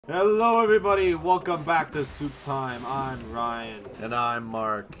Hello everybody, welcome back to Soup Time. I'm Ryan. And I'm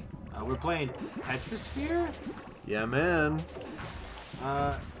Mark. We're playing Tetrisphere? Yeah, man.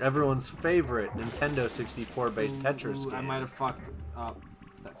 Everyone's favorite Nintendo 64-based Tetris game. I might have fucked up.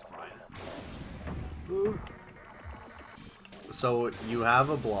 That's fine. Ooh. So you have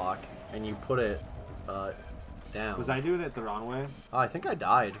a block, and you put it down. Was I doing it the wrong way? Oh, I think I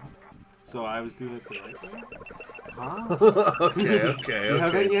died. So I was doing it the right way? Huh? okay. Do you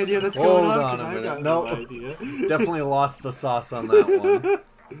have any idea that's going on? Hold on a minute. I've got no idea. Definitely lost the sauce on that one.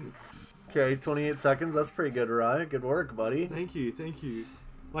 Okay, 28 seconds. That's pretty good, Ryan. Good work, buddy. Thank you, thank you.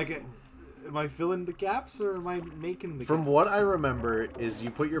 Like, am I filling the gaps or am I making the From gaps? what I remember is you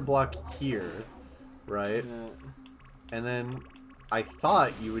put your block here, right? Yeah. And then I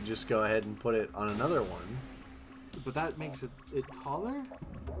thought you would just go ahead and put it on another one. But that makes it taller?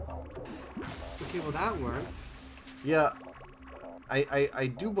 Okay, well that worked. Yeah,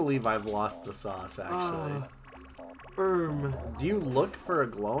 I do believe I've lost the sauce, actually. Do you look for a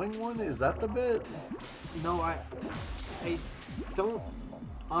glowing one? Is that the bit? No, I don't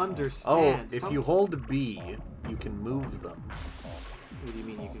understand. Oh, if you hold B, you can move them. What do you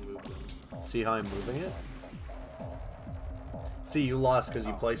mean you can move them? See how I'm moving it? See, you lost because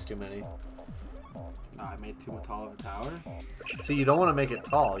you placed too many. I made too tall of a tower? See, you don't want to make it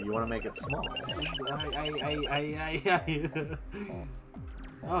tall, you want to make it small.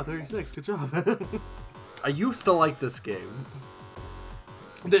 Oh, 36, good job. I used to like this game.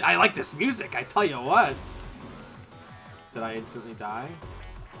 I like this music, I tell you what. Did I instantly die?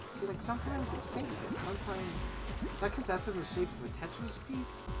 See, like, sometimes it sinks it, sometimes... Is that because that's in the shape of a Tetris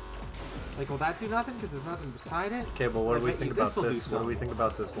piece? Like, will that do nothing because there's nothing beside it? Okay, but what do we think about this'll this? do What do we think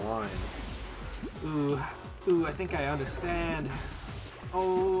about this line? Ooh, I think I understand.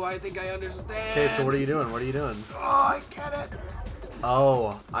 Oh, I think I understand. Okay, so what are you doing? What are you doing? Oh, I get it.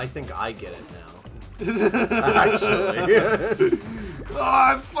 Oh, I think I get it now. Actually. Oh,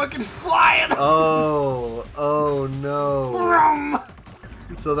 I'm fucking flying. Oh no. Vroom.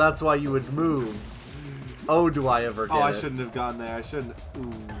 So that's why you would move. Oh, do I ever get it? Oh, I shouldn't have gone there. I shouldn't.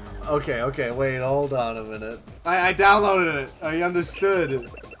 Ooh. Okay, wait, hold on a minute. I downloaded it. I understood.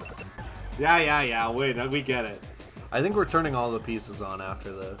 Yeah, wait, we get it. I think we're turning all the pieces on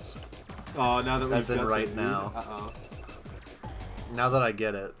after this. Oh, now that we've As in got right the now. Uh-oh. Now that I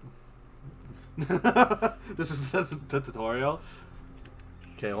get it. This is the tutorial.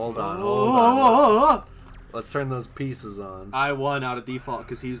 Okay, hold on. Let's turn those pieces on. I won out of default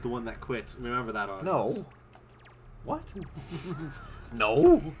because he's the one that quit. Remember that, audience. No. What?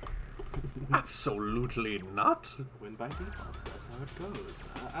 No. Absolutely not. Win by default. That's how it goes.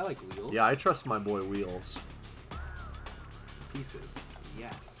 I like wheels. Yeah, I trust my boy Wheels. Pieces.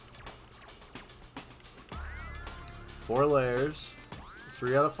 Yes. 4 layers.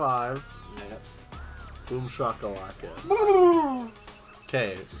 3 out of 5. Yep. Boom shakalaka.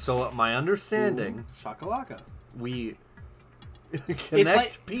 Okay, so my understanding, Boom shakalaka. we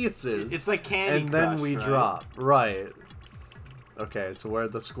connect pieces. It's like Candy and Crush, then we right? drop. Right. Okay, so where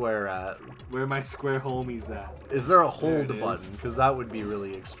the square at? Where my square homies at? Is there a hold There it is. button? Because that would be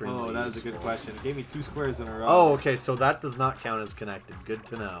really extremely Oh, that was a good useful. question. It gave me 2 squares in a row. Oh, okay, so that does not count as connected. Good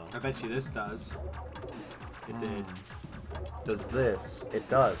to know. I bet you this does. It did. Does this? It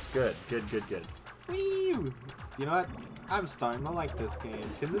does. Good. Whee! You know what? I'm starting to like this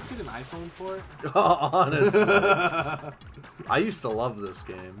game. Can this get an iPhone port? Honestly. I used to love this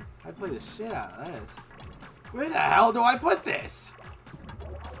game. I'd play the shit out of this. Where the hell do I put this?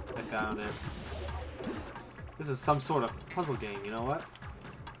 I found it. This is some sort of puzzle game, you know what?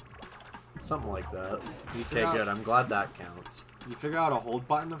 Something like that. You Okay, figure out- good. I'm glad that counts. You figure out a hold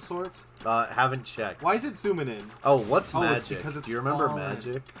button of sorts? Haven't checked. Why is it zooming in? Oh, what's Oh, it's magic? because it's Do you remember fallen.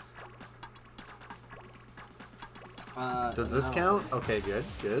 magic? Does this no. count? Okay, good.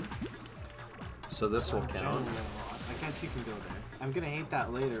 So this will count. Genuinely lost. I guess you can go there. I'm gonna hate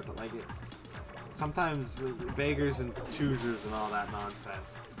that later, but like it. Sometimes beggars and choosers and all that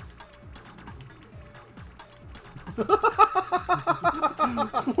nonsense.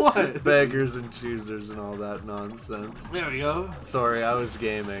 What? Beggars and choosers and all that nonsense. There we go. Sorry, I was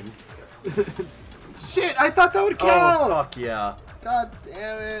gaming. Shit! I thought that would count. Oh, fuck yeah. God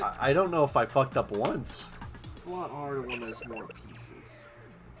damn it! I don't know if I fucked up once. It's a lot harder when there's more pieces.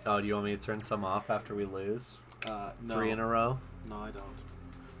 Oh, do you want me to turn some off after we lose? No. 3 in a row? No, I don't.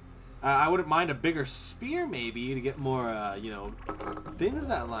 I wouldn't mind a bigger spear, maybe, to get more, you know, things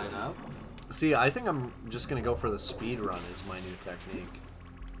that line up. See, I think I'm just gonna go for the speed run is my new technique.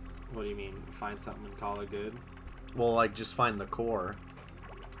 What do you mean? Find something and call it good? Well, like, just find the core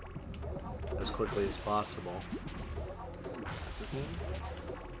as quickly as possible. That's a thing?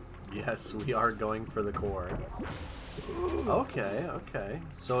 Yes, we are going for the core. Okay, okay.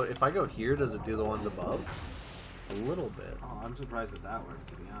 So if I go here, does it do the ones above? A little bit. Oh, I'm surprised that worked,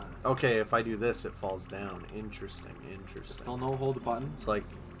 to be honest. Okay, if I do this, it falls down. Interesting, interesting. Still no hold button? So, like,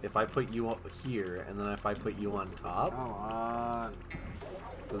 if I put you up here, and then if I put you on top... Come on.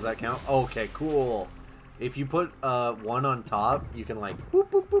 Does that count? Okay, cool. If you put one on top, you can, like, boop,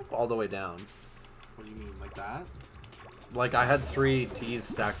 boop, boop, all the way down. What do you mean, like that? Like, I had 3 T's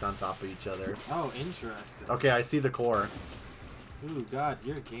stacked on top of each other. Oh, interesting. Okay, I see the core. Ooh, God,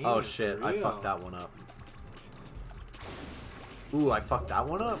 your game Oh, is shit, real. I fucked that one up. Ooh, I fucked that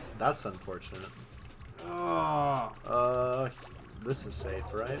one up? That's unfortunate. Oh. This is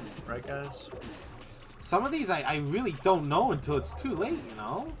safe, right? Right, guys? Some of these I really don't know until it's too late, you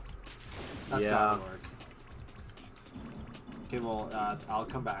know? That's gotta work. Okay, well, I'll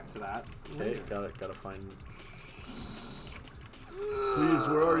come back to that. Okay, gotta find... Please,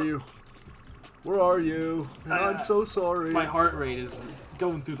 where are you? Where are you? I'm so sorry. My heart rate is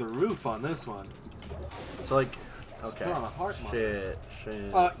going through the roof on this one. It's like... Okay. Put on a heart monitor.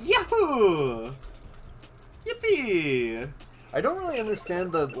 Shit. Yahoo! Yippee! I don't really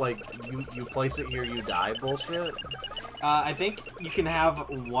understand the, like, you place it here, you die bullshit. I think you can have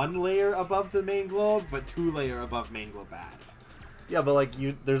 1 layer above the main globe, but 2 layer above main globe bad. Yeah, but, like,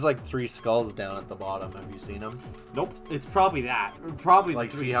 there's, like, 3 skulls down at the bottom. Have you seen them? Nope. It's probably that. Probably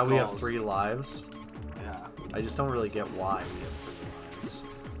like, the 3 see how skulls. we have 3 lives? Yeah. I just don't really get why we have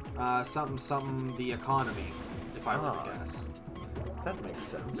 3 lives. Something, the economy, if I were to guess. That makes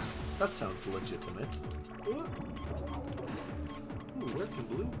sense. That sounds legitimate. Ooh, where can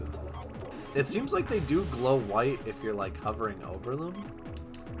blue go? It seems like they do glow white if you're, like, hovering over them.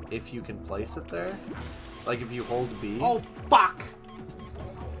 If you can place it there. Like, if you hold B. Oh, fuck!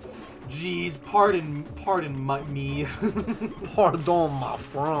 Jeez, pardon me. Pardon ma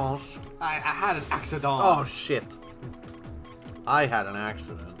France. I had an accident. Oh, shit. I had an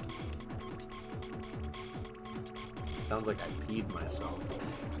accident. It sounds like I peed myself.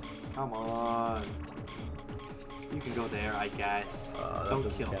 Come on. You can go there, I guess. Don't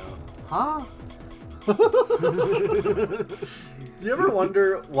kill me. Count. Huh? You ever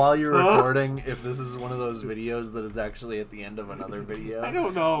wonder while you're recording if this is one of those videos that is actually at the end of another video? I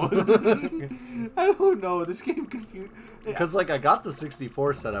don't know. I don't know. This game confused. Because, like, I got the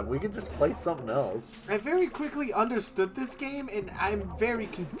 64 set up. We could just play something else. I very quickly understood this game, and I'm very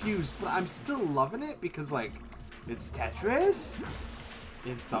confused, but I'm still loving it because, like, it's Tetris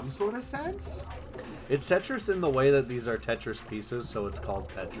in some sort of sense. It's Tetris in the way that these are Tetris pieces, so it's called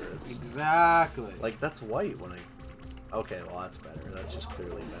Tetris. Exactly. Like, that's white when I... Okay, well, that's better. That's just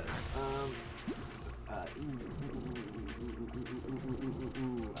clearly better. I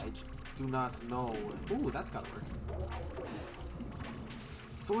do not know. Ooh, that's gotta work.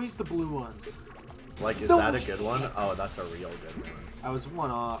 It's always the blue ones. Like, is that a good one? Oh, that's a real good one. I was 1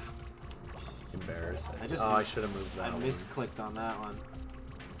 off. Embarrassing. I I should have moved that one. I misclicked on that one.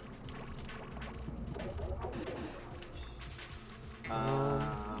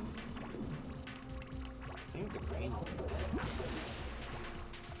 Same with the green ones.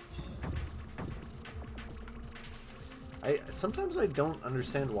 Sometimes I don't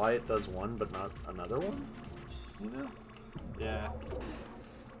understand why it does one but not another one. You know? Yeah.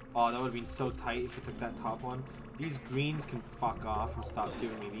 Oh, that would have been so tight if it took that top one. These greens can fuck off and stop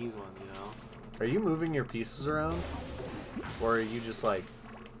giving me these ones, you know? Are you moving your pieces around? Or are you just, like,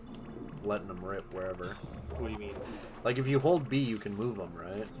 letting them rip wherever? What do you mean? Like, if you hold B, you can move them,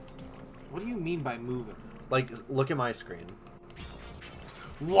 right? What do you mean by moving? Like, look at my screen.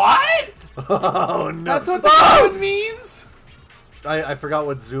 What?! Oh, no. That's what the code means?! I forgot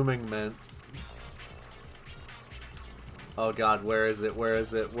what zooming meant. Oh god, where is it? Where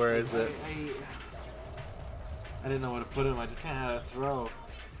is it? Where is it? I didn't know where to put him, I just kind of had to throw.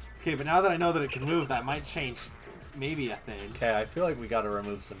 Okay, but now that I know that it can move, that might change maybe a thing. Okay, I feel like we gotta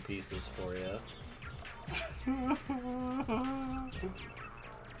remove some pieces for you.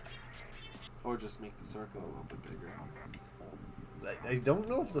 Or just make the circle a little bit bigger. I don't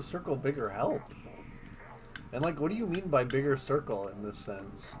know if the circle bigger helped. And, like, what do you mean by bigger circle in this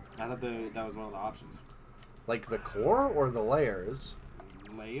sense? I thought that was one of the options. Like the core or the layers?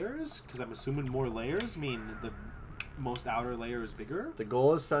 Layers? Because I'm assuming more layers mean the most outer layer is bigger? The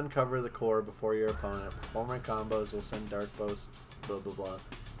goal is to uncover the core before your opponent. Performing combos will send dark bows, blah blah blah.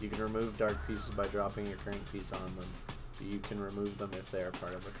 You can remove dark pieces by dropping your current piece on them. You can remove them if they are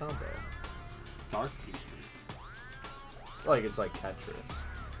part of a combo. Dark pieces? Like, it's like Tetris.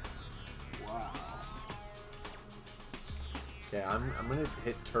 Wow. Okay, I'm gonna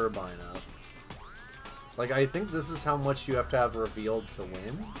hit Turbine up. Like, I think this is how much you have to have revealed to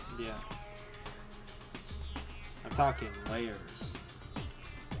win. Yeah. I'm talking layers.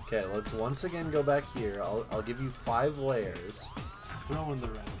 Okay, let's once again go back here. I'll give you 5 layers. Throw in the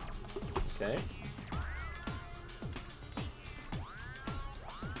red one. Okay.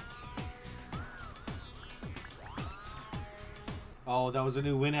 Oh, that was a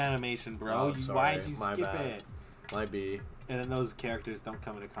new win animation, bro. Oh, sorry. Why'd you My skip bad. it? Might be. And then those characters don't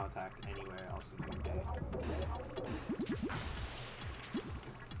come into contact anywhere else in the game.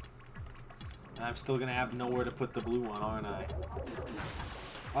 And I'm still gonna have nowhere to put the blue one, aren't I?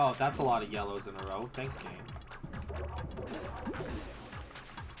 Oh, that's a lot of yellows in a row. Thanks, game.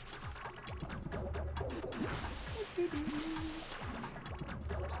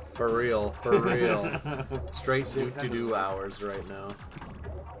 For real, for real. Straight do hours right now.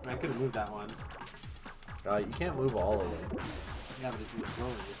 I could have moved that one. You can't move all of them. Yeah, but it was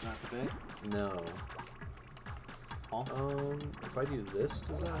rolling, isn't that the bit? No. Huh? If I do this,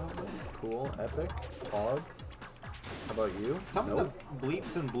 does that help me? Cool, epic, pog. How about you? Some of the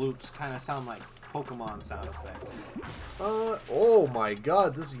bleeps and bloops kind of sound like Pokemon sound effects. Oh my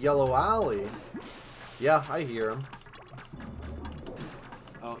god, this yellow alley. Yeah, I hear him.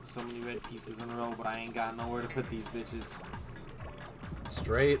 Oh, so many red pieces in a row, but I ain't got nowhere to put these bitches.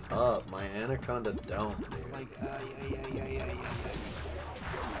 Straight up, my anaconda don't, dude. Like, yeah.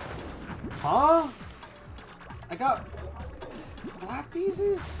 Huh? I got black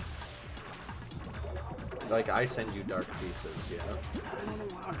pieces? Like, I send you dark pieces, yeah? I don't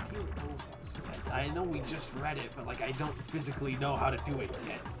know how to deal with those ones. I know we just read it, but like I don't physically know how to do it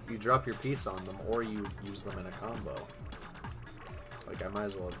yet. You drop your piece on them, or you use them in a combo. Like, I might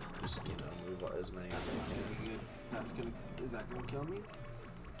as well just, you know, move as many as I can. That's gonna... Is that gonna kill me?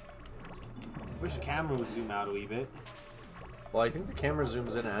 Wish the camera would zoom out a wee bit. Well, I think the camera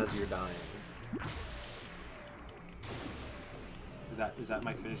zooms in as you're dying. Is that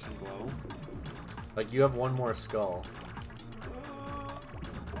my finishing blow? Like, you have one more skull.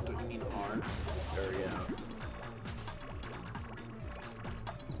 Don't you mean hard? Or, yeah.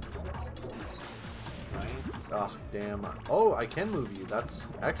 Right? Ugh, damn. Oh, I can move you. That's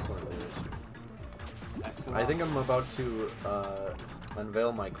excellent news. Excellent. I think I'm about to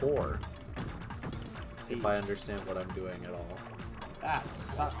unveil my core. See, if I understand what I'm doing at all. that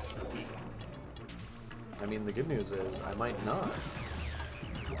sucks for me. I mean, the good news is I might not.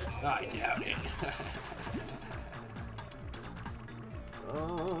 I doubt it.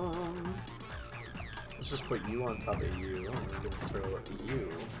 Let's just put you on top of you, and then let's throw you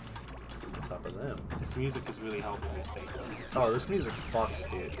on top of them. This music is really helping me stay focused. Oh, this music fucks,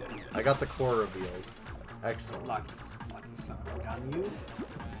 dude. I got the core revealed. Excellent. Lucky son. I got you.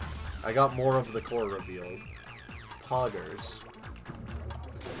 I got more of the core revealed. Poggers.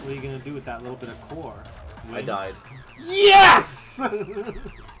 What are you gonna do with that little bit of core? Win? I died. Yes!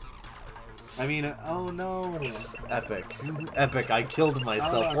 I mean, oh no. Epic. Epic, I killed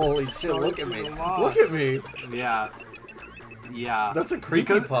myself. Oh, Holy I'm shit, look at me. lost. Look at me. Yeah. Yeah. That's a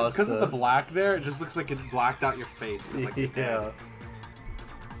creepypasta. Because of the black there, it just looks like it blacked out your face. It was like Yeah. dead.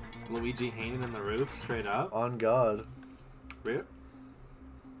 Luigi hanging in the roof, straight up. On God. Rip.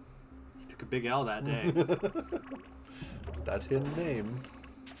 He took a big L that day. That hidden name.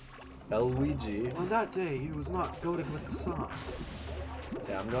 Luigi. On that day, he was not goated with the sauce.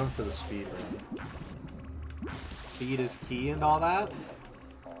 Yeah, I'm going for the speed run. Speed is key and all that?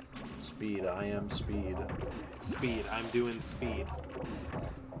 Speed, I am speed. Speed, I'm doing speed.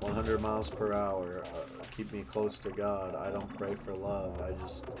 100 miles per hour. Keep me close to God. I don't pray for love. I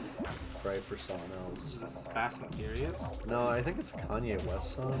just pray for something else. Is this Fast and Furious? No, I think it's a Kanye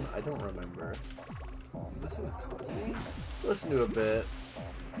West song. I don't remember. Listen to Kanye? Listen to a bit.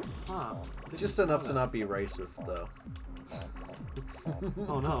 Huh. Just enough to not be racist, though.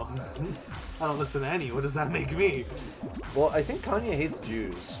 Oh no. I don't listen to any. What does that make me? Well, I think Kanye hates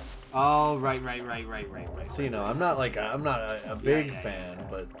Jews. Oh, right. So, you know, I'm not a big fan,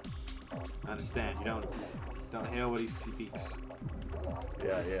 but I understand. You don't hear what he speaks.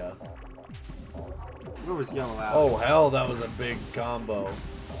 yeah. Where was Yellow Alley? Oh, hell, that was a big combo.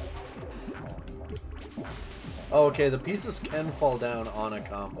 Oh, okay, the pieces can fall down on a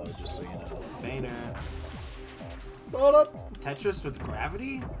combo, just so you know. Boehner. Hold up. Tetris with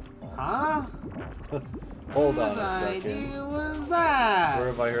gravity? Huh? Hold on Whose a second. idea was that? Where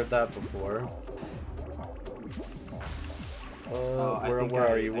have I heard that before? Where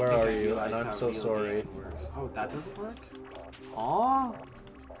are you? Where are you? And I'm so sorry. Oh, that doesn't work? Aw.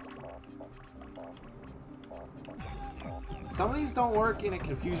 Some of these don't work and it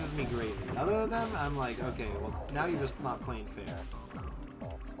confuses me greatly. Other of them, I'm like, okay, well, now you're just not playing fair.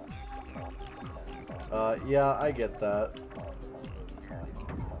 Yeah, I get that.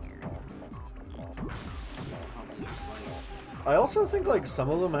 I also think, like, some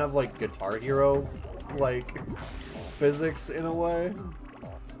of them have, like, Guitar Hero, like, physics in a way.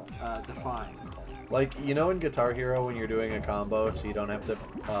 Define. Like, you know in Guitar Hero when you're doing a combo so you don't have to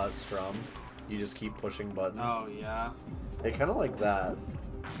strum, you just keep pushing buttons? Oh, yeah. They kind of like that.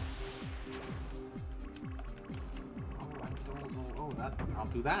 Oh, I don't know. Oh, that. I'll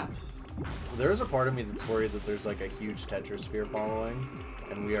do that. There is a part of me that's worried that there's, like, a huge Tetrisphere following,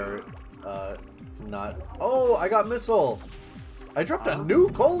 and we are, not... Oh, I got Missile! I dropped a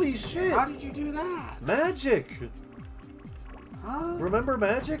nuke! Holy shit! How did you do that? Magic! Huh? Remember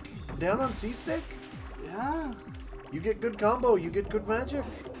Magic? Down on C-Stick? Yeah. You get good combo, you get good magic.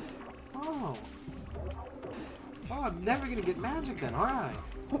 Oh. Oh, I'm never gonna get magic then, alright.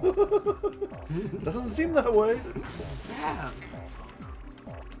 Doesn't seem that way. Damn.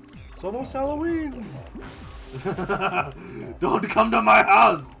 It's almost Halloween. Don't come to my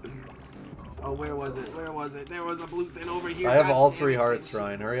house! Oh, where was it? Where was it? There was a blue thing over here. I have God all damn 3 it, hearts, bitch.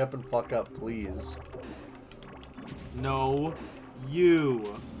 Ryan. Hurry up and fuck up, please. No.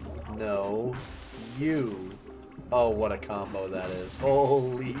 You. No. You. Oh, what a combo that is.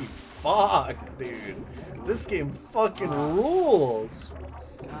 Holy fuck, dude. This game fucking rules.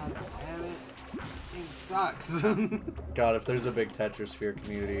 God damn it. This game sucks. God, if there's a big Tetrisphere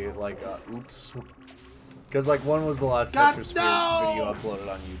community, like, oops. Because, like, when was the last God, Tetrisphere no! video uploaded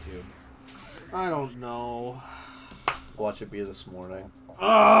on YouTube? I don't know. Watch it be this morning.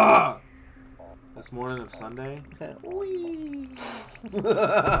 Ugh! This morning of Sunday? Whee!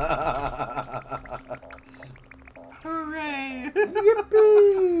 Hooray!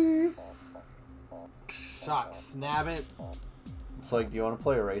 Yippee! Shock, snap it. It's like, do you want to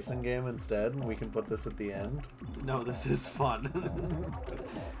play a racing game instead? And we can put this at the end. No, this is fun.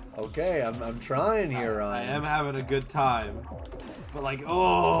 Okay, I'm trying here, Ryan. I am having a good time. But like,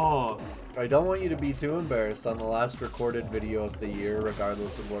 oh! I don't want you to be too embarrassed on the last recorded video of the year,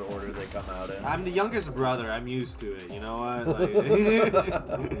 regardless of what order they come out in. I'm the youngest brother. I'm used to it. You know what?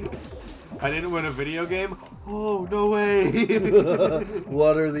 Like, I didn't win a video game? Oh, no way!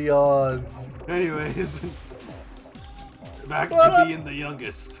 What are the odds? Anyways. Back to being the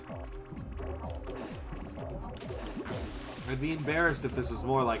youngest. I'd be embarrassed if this was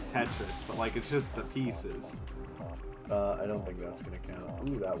more like Tetris, but like it's just the pieces. I don't think that's gonna count.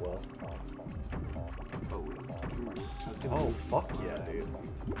 Ooh, that will. Oh, fuck yeah, dude.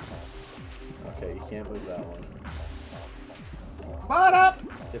 Okay, you can't move that one. Butt up!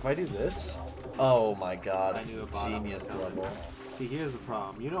 If I do this... Oh my god. I knew a bottom was Genius coming. level. See, here's the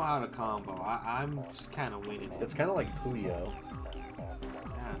problem. You know how to combo. I'm just kind of winning it. It's kind of like Puyo.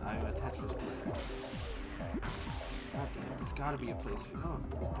 Man, I'm a Tetris player. God damn, there's gotta be a place for... Oh,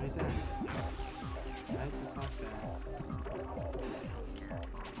 right there. Right the fuck there.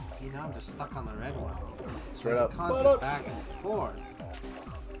 See, now I'm just stuck on the red one. Straight like up. a constant back and forth.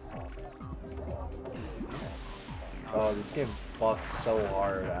 Oh, this game fucks so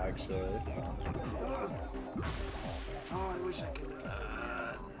hard, actually. Oh, I wish I could.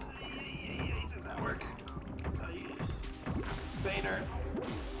 Does that work? Bainer.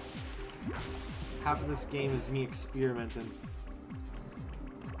 Half of this game is me experimenting.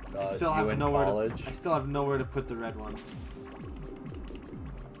 I still have nowhere to. I still have nowhere to put the red ones.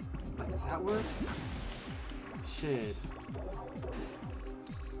 Like, does that work? Shit.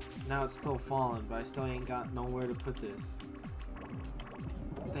 Now it's still falling, but I still ain't got nowhere to put this.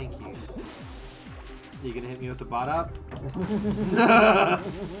 Thank you. You gonna hit me with the bot up?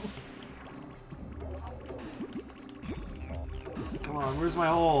 Come on, where's my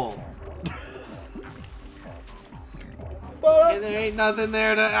hole? And there ain't nothing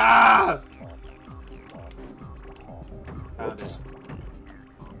there to. Ah! Found it.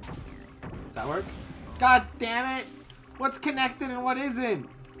 Does that work? God damn it! What's connected and what isn't?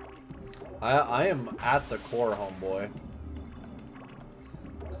 I am at the core, homeboy.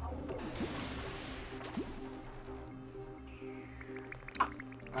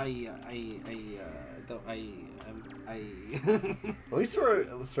 At least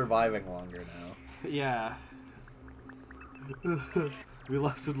we're surviving longer now. Yeah. We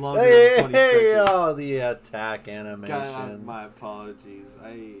lasted longer Hey, than 20 seconds. oh, the attack animation. God, my apologies.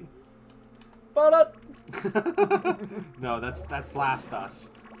 No, that's Last Us.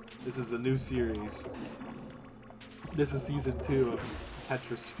 This is a new series. This is season 2 of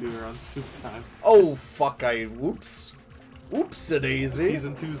Tetrisphere on Soup Time. Oh, fuck, whoops. Whoops-a-daisy.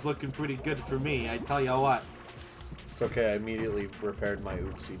 Season 2's looking pretty good for me, I tell you what. It's okay, I immediately repaired my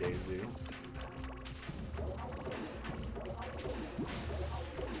oopsie-daisy.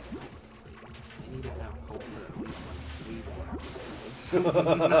 I need to have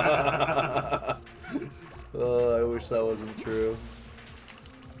Tetris. I wish that wasn't true.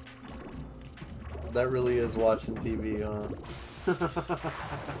 That really is watching TV, huh?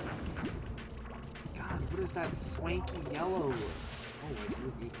 God, what is that swanky yellow? Oh, wait,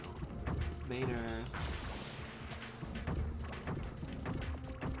 movie though. Vader.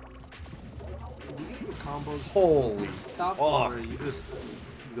 Do you get your combos Holy from stuff, fuck. or are you just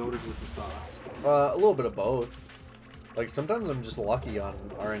goated with the sauce? A little bit of both. Like, sometimes I'm just lucky on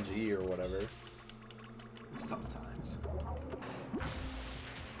RNG or whatever. Sometimes.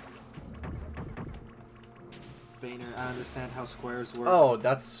 Vader, I understand how squares work. Oh,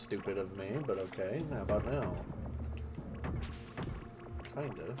 that's stupid of me, but okay. How about now?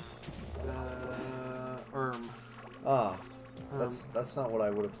 Kinda. Ah, that's not what I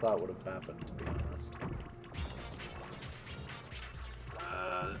would have thought would have happened, to be honest.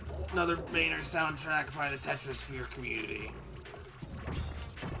 Another Boehner soundtrack by the Tetrisphere community.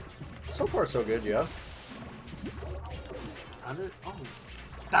 So far, so good, yeah. Oh,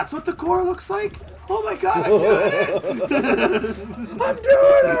 that's what the core looks like? Oh my god, I'm doing it! I'm doing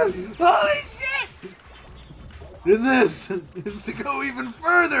it! Holy shit! And this is to go even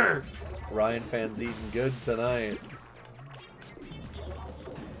further! Ryan fan's eating good tonight.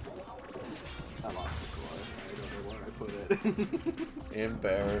 I lost the core. I don't know where I put it.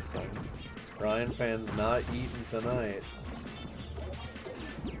 Embarrassing. Ryan fan's not eating tonight.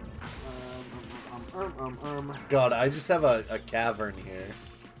 God, I just have a cavern here.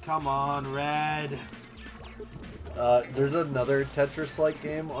 Come on, Red. There's another Tetris-like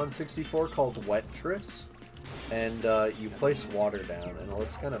game on 64 called Tetris, and you place water down, and it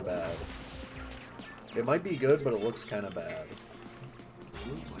looks kind of bad. It might be good, but it looks kind of bad.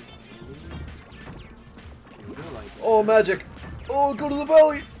 Oh, magic! Oh, go to the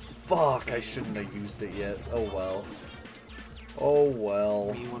valley! Fuck, I shouldn't have used it yet. Oh well. Oh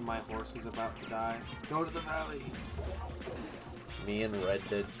well. Me when my horse is about to die. Go to the valley. Me and Red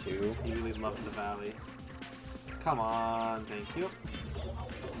Dead 2. He really loved the valley. Come on, thank you.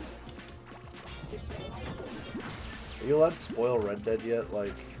 Are you allowed to spoil Red Dead yet?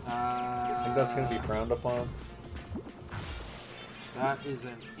 Like, I think that's gonna be frowned upon. That is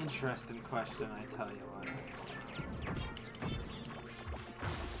an interesting question, I tell you what.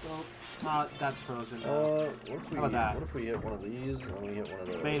 Well, that's frozen now. What if we, How about that? What if we hit one of these, and we hit one of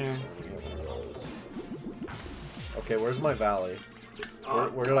those, Vader. and we hit one of those? Okay, where's my valley?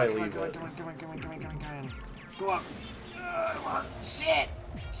 Where did I leave it? Come on. Go up. Shit!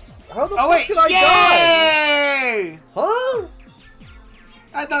 How the fuck did I die? Huh?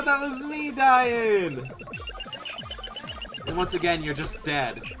 I thought that was me dying! And once again, you're just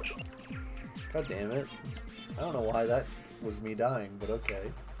dead. God damn it. I don't know why that was me dying, but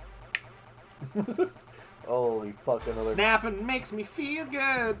okay. Holy fuck, another... Snapping makes me feel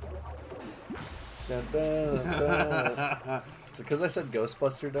good! Dun, dun, dun. Is it because I said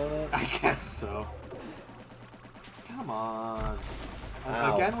Ghostbuster Donut? I guess so. Come on.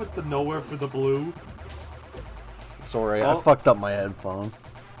 Ow. Again with the nowhere for the blue. Sorry, Oh. I fucked up my headphone.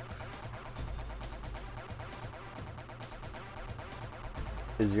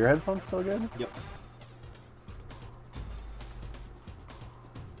 Is your headphone still good? Yep.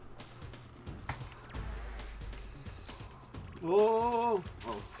 Oh!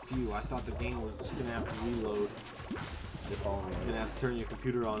 Oh, phew. I thought the game was just gonna have to reload. If only. You're gonna have to turn your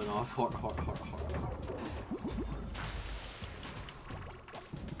computer on and off. Hard.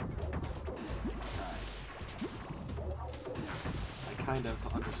 I kind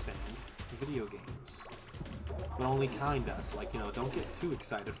of understand video games. But only kinda. So, like, you know, don't get too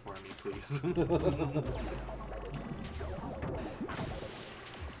excited for me, please. Really,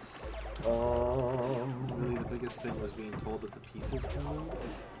 the biggest thing was being told that the pieces can move.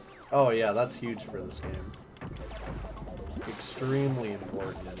 Oh yeah, that's huge for this game. Extremely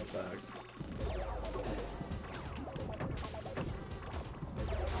important, in fact.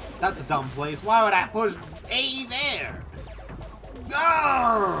 That's a dumb place. Why would I push A there?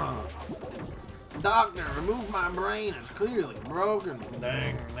 Grrr! Doctor, remove my brain. It's clearly broken.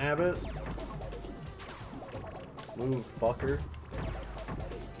 Dang, nabbit. Move, fucker.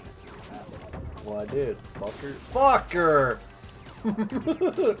 Can't say that. Well, I did. Fucker! Fucker!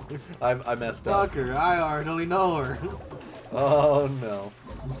 I messed up. Fucker, I already know her. Oh, no.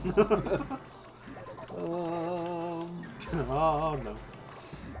 Oh no.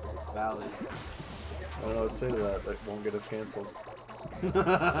 Valid. I don't know what to say to that. That won't get us canceled.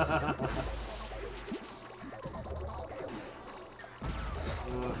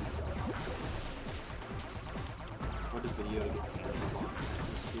 What if video to get canceled on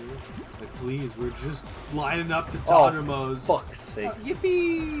Tetrisphere? Like, please, we're just lining up to Donnermo's. Oh, fuck's sake.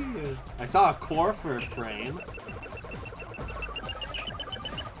 Yippee! I saw a core for a frame.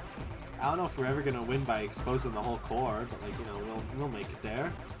 I don't know if we're ever gonna win by exposing the whole core, but like, you know, we'll make it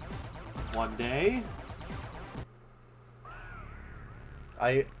there. One day.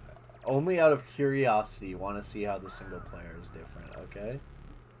 I only out of curiosity want to see how the single player is different, okay?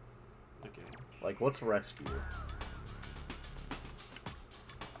 Okay. Like, what's rescue?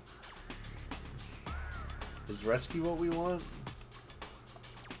 Is rescue what we want?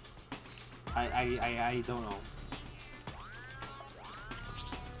 I don't know.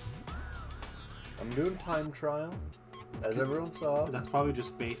 I'm doing time trial, as everyone saw. That's probably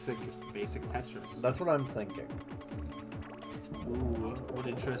just basic Tetris. That's what I'm thinking. Ooh, what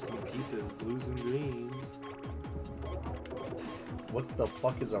interesting pieces. Blues and greens. What the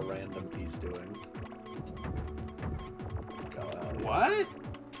fuck is a random piece doing? What?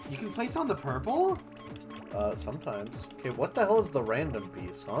 You can place on the purple? Sometimes. Okay, what the hell is the random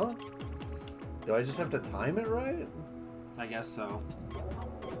piece, huh? Do I just have to time it right? I guess so.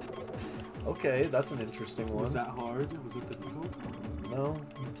 Okay, that's an interesting one. Was that hard? Was it difficult? No.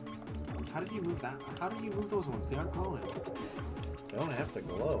 How did you move that? How did you move those ones? They aren't glowing. They don't have to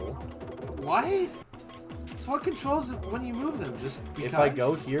glow. What? So what controls it when you move them? Just because? If I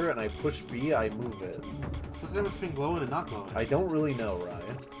go here and I push B, I move it. So what's the difference between glowing and not glowing? I don't really know,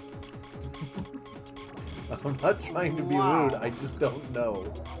 Ryan. I'm not trying to be rude, I just don't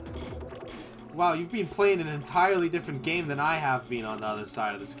know. Wow, you've been playing an entirely different game than I have been on the other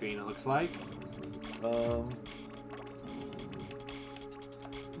side of the screen, it looks like.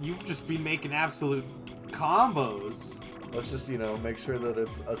 You've just been making absolute combos. Let's just, you know, make sure that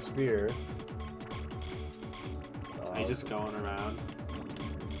it's a sphere. Are you just going around?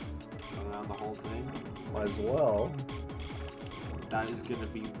 Going around the whole thing? Might as well. That is gonna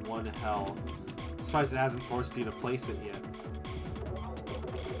be one hell. I'm surprised it hasn't forced you to place it yet.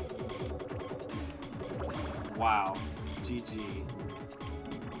 Wow. GG.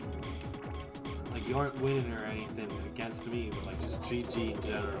 Like, you aren't winning or anything against me, but like, just GG in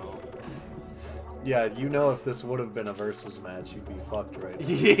general. Yeah, you know if this would have been a versus match, you'd be fucked right now.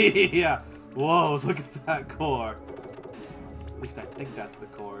 Yeah. Whoa, look at that core. At least I think that's the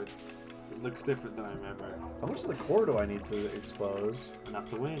core. It looks different than I remember. How much of the core do I need to expose? Enough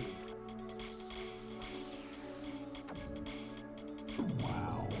to win.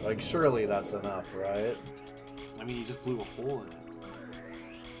 Wow. Like, surely that's enough, right? I mean, you just blew a hole in it.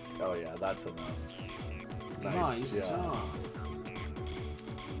 Oh yeah, that's enough. Nice job.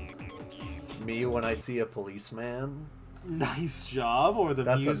 Me when I see a policeman? Nice job, or the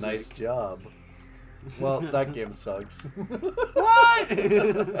That's music? a nice job. Well, that game sucks. What?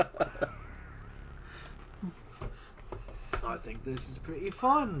 I think this is pretty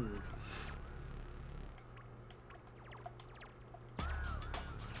fun.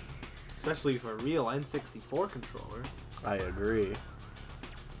 Especially for a real N64 controller. I agree.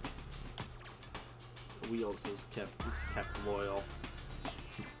 The wheels is kept loyal.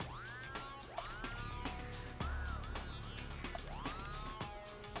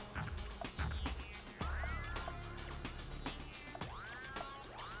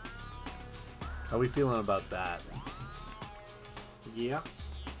 How we feeling about that? Yeah.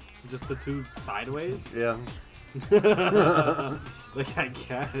 Just the two sideways? Yeah. Like, I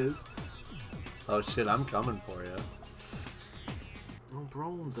guess. Oh shit, I'm coming for you. Oh,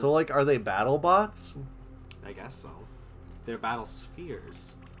 bro. So, like, are they battle bots? I guess so. They're battle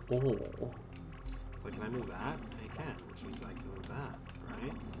spheres. Oh. So, can I move that? I can, which means I can move that,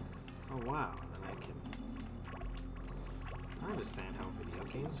 right? Oh, wow. Then I can... I understand how video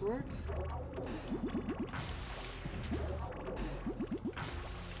games work.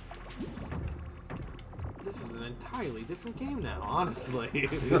 This is an entirely different game now, honestly.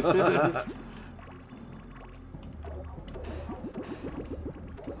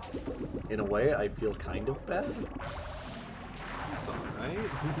 In a way, I feel kind of bad. That's alright.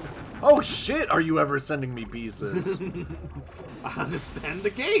 Oh shit, are you ever sending me pieces? I understand the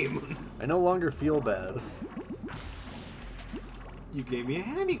game. I no longer feel bad. You gave me a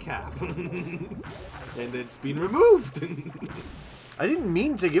handicap. And it's been removed. I didn't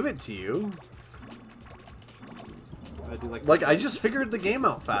mean to give it to you. I do like I just figured the game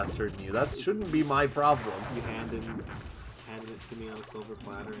out faster than you. That shouldn't be my problem. You handed it to me on a silver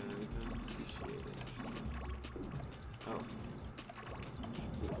platter and everything. Appreciate it. Oh.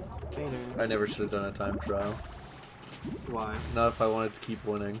 Painter. I never should have done a time trial. Why? Not if I wanted to keep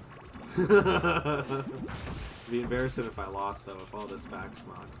winning. It'd be embarrassing if I lost though, with all this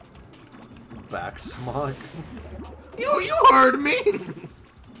backsmog. Back smog. You heard me!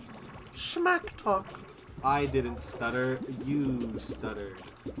 Schmack talk. I didn't stutter. You stuttered.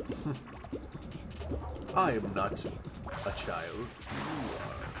 I am not a child. You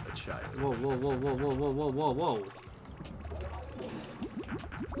are a child. Whoa, whoa, whoa, whoa, whoa, whoa, whoa, whoa, whoa.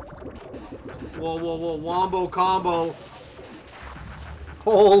 Whoa, whoa, whoa, wombo combo.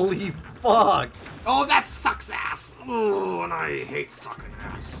 Holy fuck! Oh, that sucks ass! Oh, and I hate sucking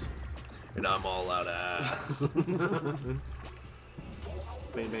ass. And I'm all out of ass.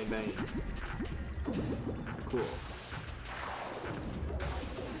 Bang, bang, bang. Cool.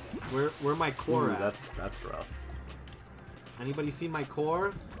 Where my core Ooh, at? that's rough. Anybody see my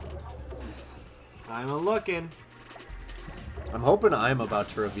core? I'm a looking. I'm hoping I'm about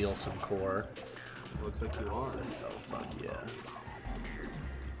to reveal some core. Looks like you are. Oh fuck yeah.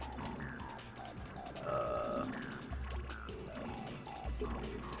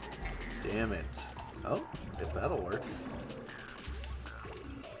 Damn it. Oh, if that'll work.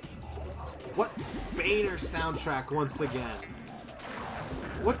 What Boehner soundtrack once again?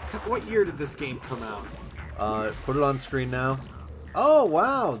 What year did this game come out? Put it on screen now. Oh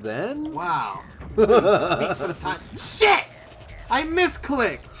wow, then? Wow. Speaks for the time. Shit! I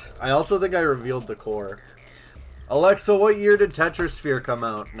misclicked! I also think I revealed the core. Alexa, what year did Tetrisphere come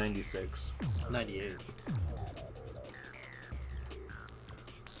out? 96. 98.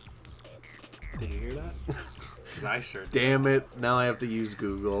 Did you hear that? Because I sure did. Damn it, now I have to use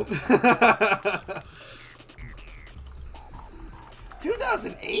Google.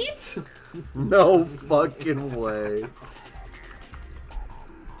 2008? No fucking way.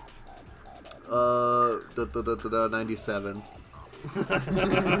 97.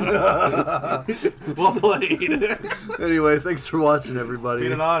 Well played. Anyway, thanks for watching, everybody. It's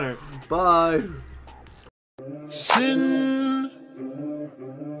been an honor. Bye. Sin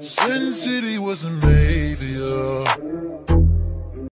City was a maybe.